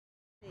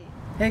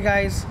Hey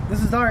guys,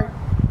 this is Art.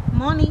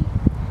 Moni.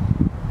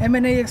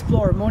 M&A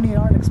Explorer, Moni and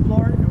Art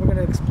Explorer, and we're going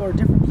to explore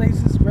different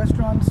places,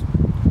 restaurants,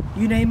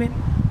 you name it.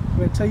 We're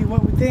going to tell you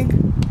what we think,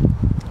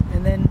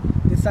 and then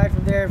decide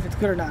from there if it's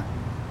good or not.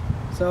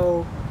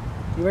 So,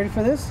 you ready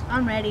for this?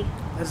 I'm ready.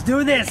 Let's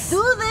do this!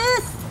 Do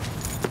this!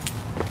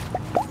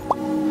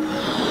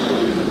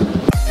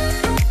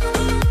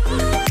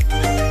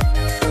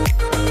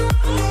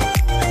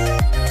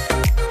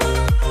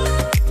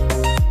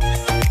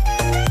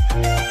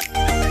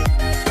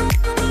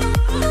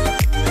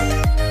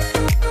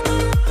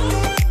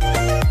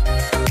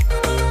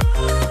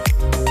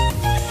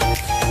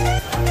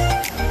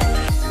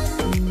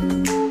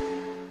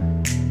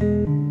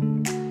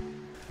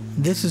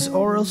 This is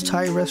Oros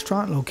Thai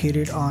restaurant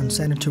located on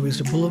Santa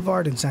Teresa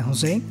Boulevard in San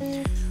Jose.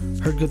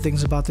 Heard good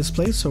things about this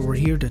place, so we're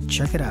here to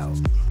check it out.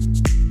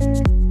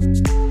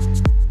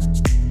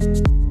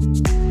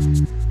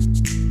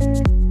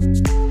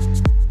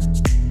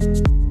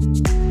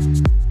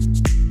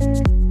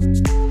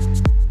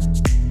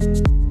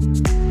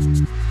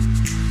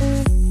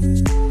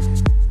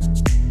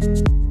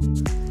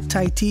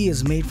 Thai tea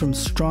is made from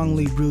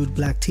strongly brewed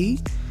black tea.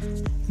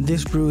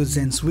 This brew is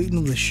then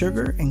sweetened with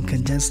sugar and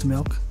condensed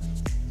milk.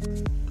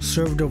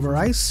 Served over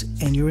ice,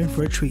 and you're in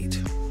for a treat.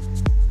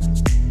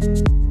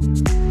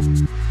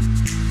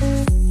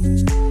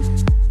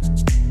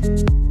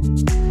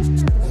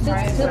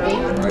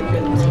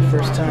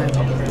 First time.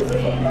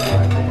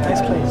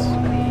 Nice place.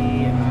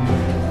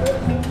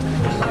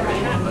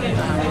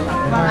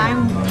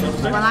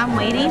 While I'm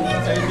waiting,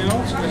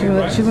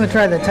 she's gonna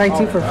try the Thai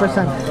tea for the first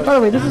time. By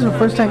the way, this is her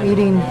first time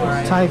eating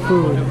Thai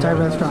food, Thai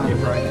restaurant.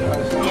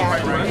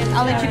 yeah,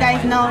 I'll let you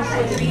guys know.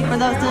 For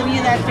those of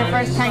you that's your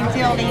first time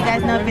too, I'll let you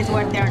guys know if it's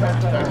worth it or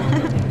not.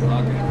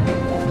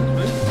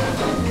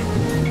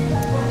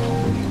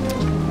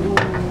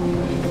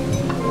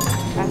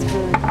 That's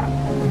good.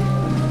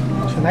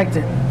 She liked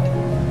it.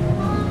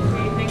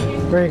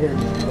 Very good.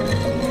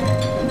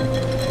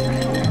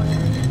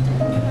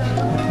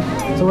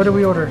 So what did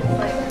we order?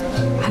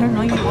 I don't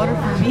know, you order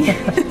for me. I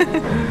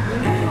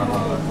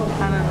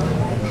don't know.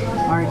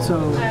 Alright, so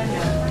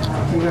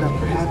we got a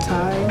pad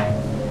Thai.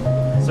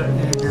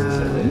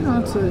 And you know,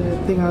 it's a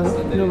thing I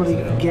normally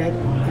get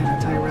at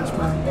a Thai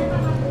restaurant.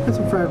 And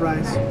some fried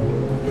rice.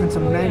 And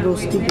some mango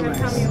sticky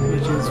rice,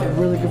 which is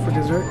really good for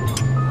dessert.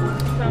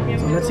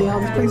 So let's see how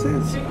this place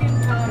is.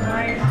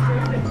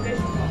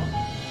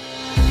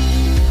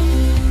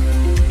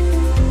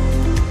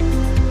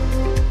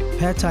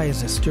 Pad Thai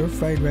is a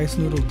stir-fried rice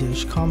noodle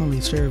dish commonly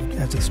served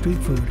as a street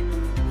food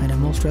and in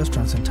most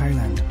restaurants in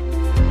Thailand.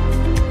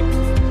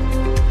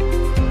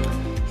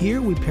 Here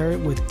we pair it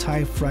with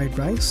Thai fried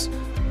rice.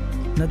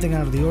 Nothing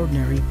out of the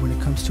ordinary when it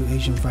comes to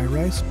Asian fried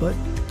rice, but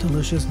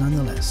delicious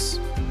nonetheless.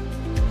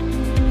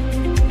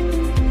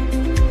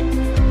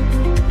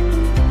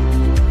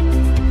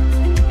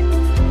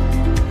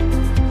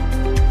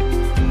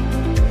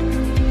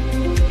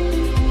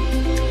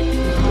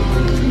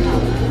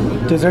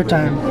 Dessert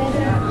time.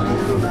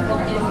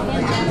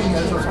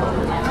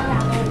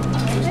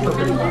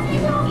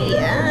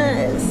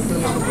 Yes.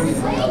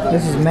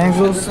 This is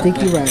mango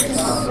sticky rice.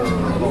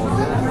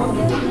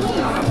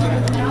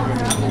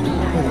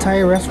 A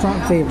Thai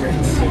restaurant favorite.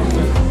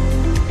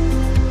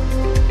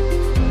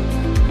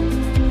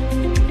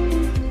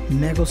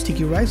 Mango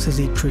sticky rice is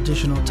a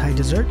traditional Thai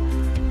dessert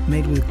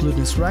made with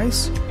glutinous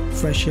rice,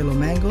 fresh yellow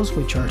mangoes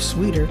which are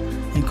sweeter,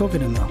 and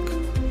coconut milk.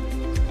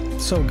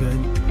 So good.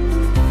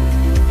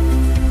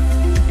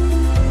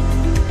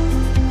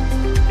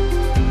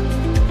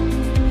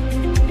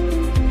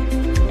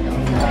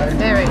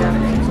 There we go.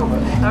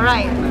 All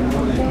right.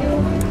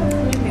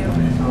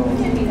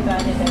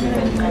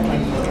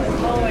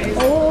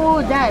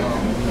 Oh, that.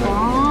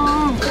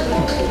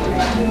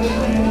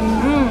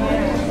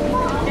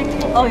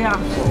 Oh yeah.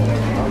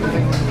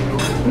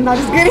 No,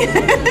 just kidding.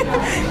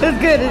 It's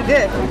good. It's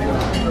good.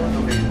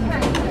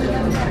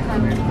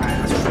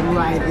 Let's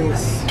try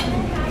this.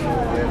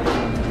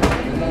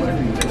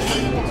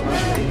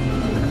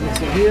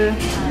 So here.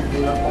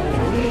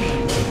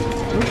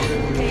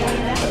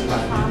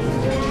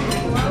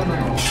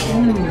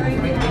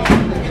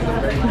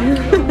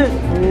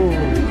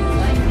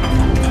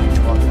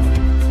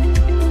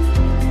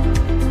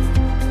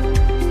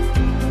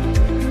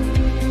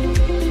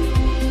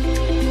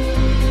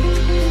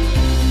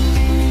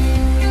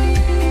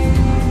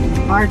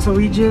 Alright, so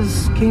we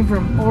just came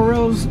from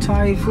Oros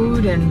Thai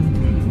food,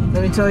 and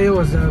let me tell you, it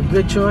was a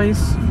good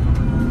choice.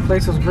 The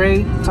place was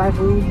great. Thai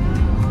food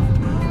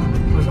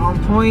was on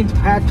point.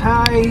 Pad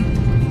Thai,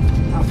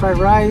 fried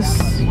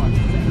rice,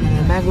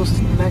 and mango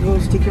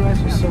sticky rice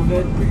was so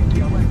good.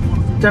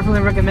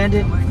 Definitely recommend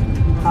it.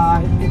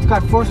 It's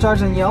got 4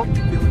 stars on Yelp,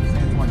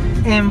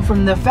 and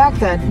from the fact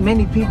that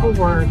many people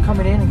were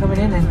coming in,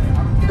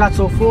 and it got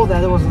so full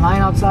that there was a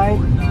line outside,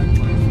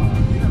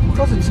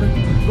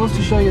 goes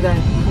to show you that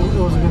it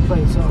was a good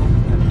place. So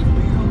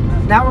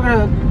now we're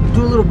gonna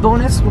do a little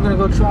bonus. We're gonna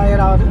go try it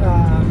out.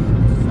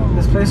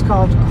 This place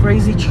called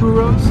Crazy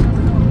Churros.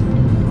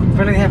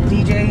 Apparently they have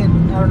DJ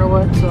and I don't know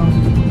what. So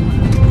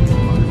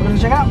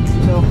check out.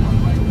 So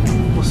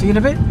we'll see you in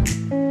a bit.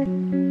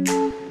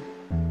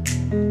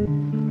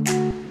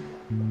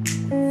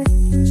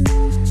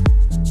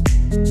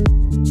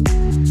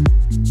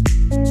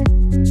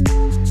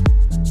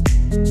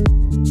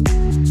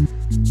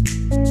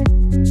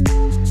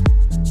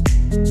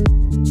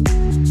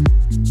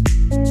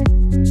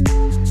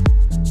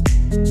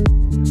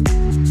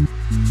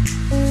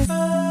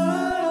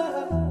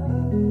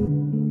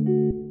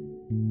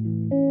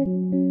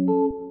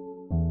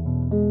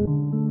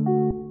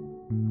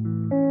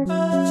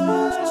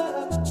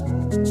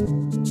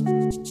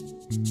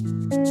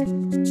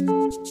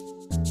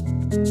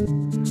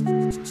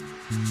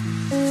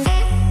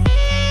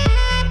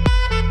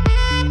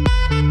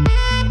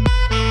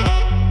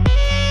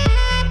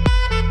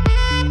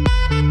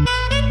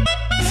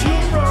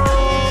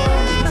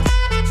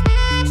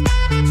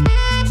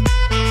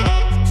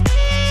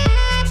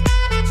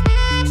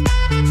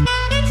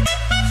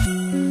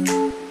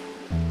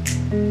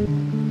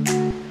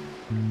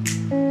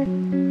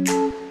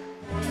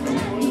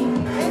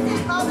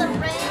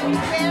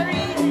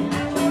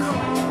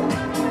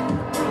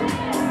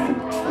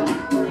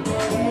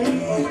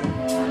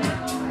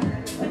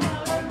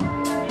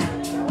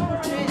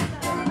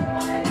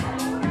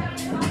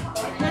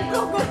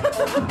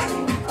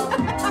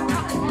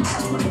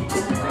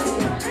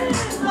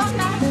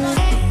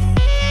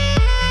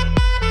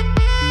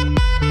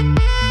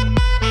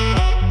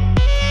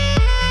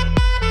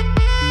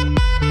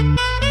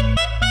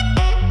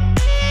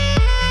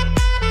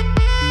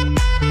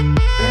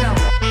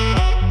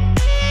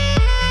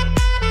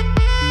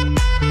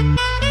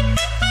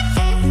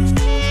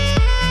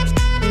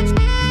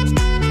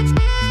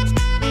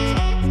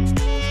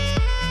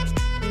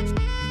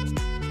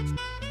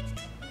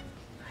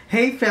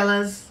 Hey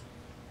fellas.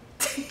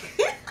 Babe,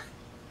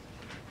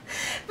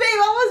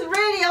 I was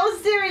ready. I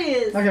was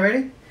serious. Okay,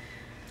 ready?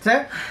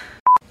 Set.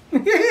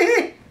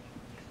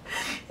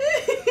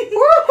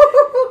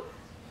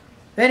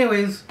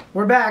 Anyways,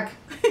 we're back.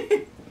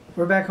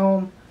 We're back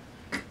home.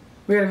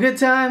 We had a good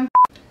time.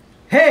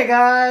 Hey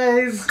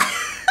guys!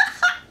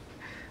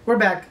 We're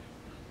back.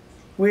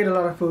 We ate a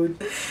lot of food.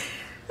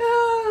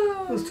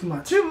 Oh, It was too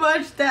much. Too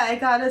much that it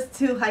got us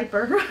too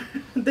hyper.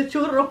 The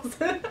churros.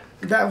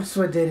 That's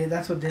what did it.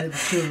 That's what did it. The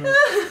churros.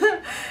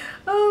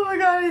 Oh my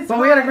god, it's But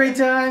we had a great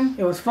time.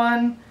 It was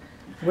fun.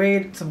 We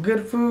ate some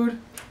good food.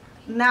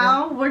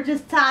 Now we're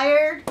just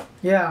tired.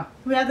 Yeah.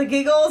 We have the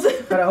giggles.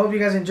 But I hope you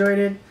guys enjoyed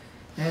it.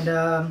 And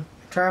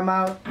try them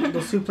out.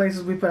 Those 2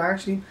 places we put.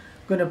 Actually,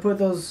 going to put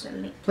those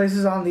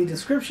places on the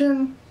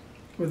description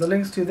with the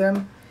links to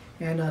them.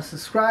 And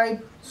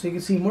subscribe so you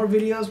can see more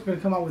videos. We're going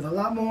to come out with a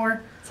lot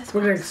more.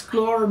 We're going to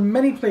explore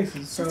many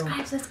places. So,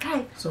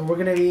 subscribe. So we're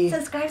going to be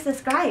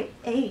Subscribe.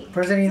 Hey.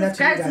 presenting that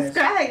to you guys.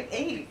 Subscribe.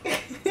 Hey.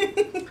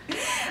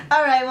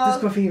 Alright, well.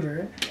 Disco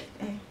fever.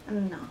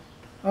 No.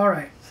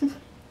 Alright.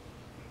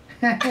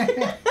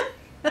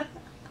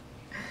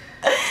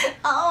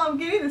 Oh, I'm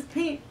getting this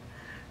paint.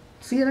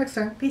 See you next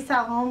time. Peace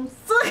out, Holmes.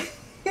 I'm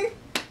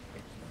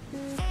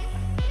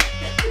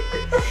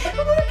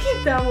gonna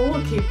keep that one.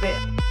 We'll keep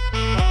it.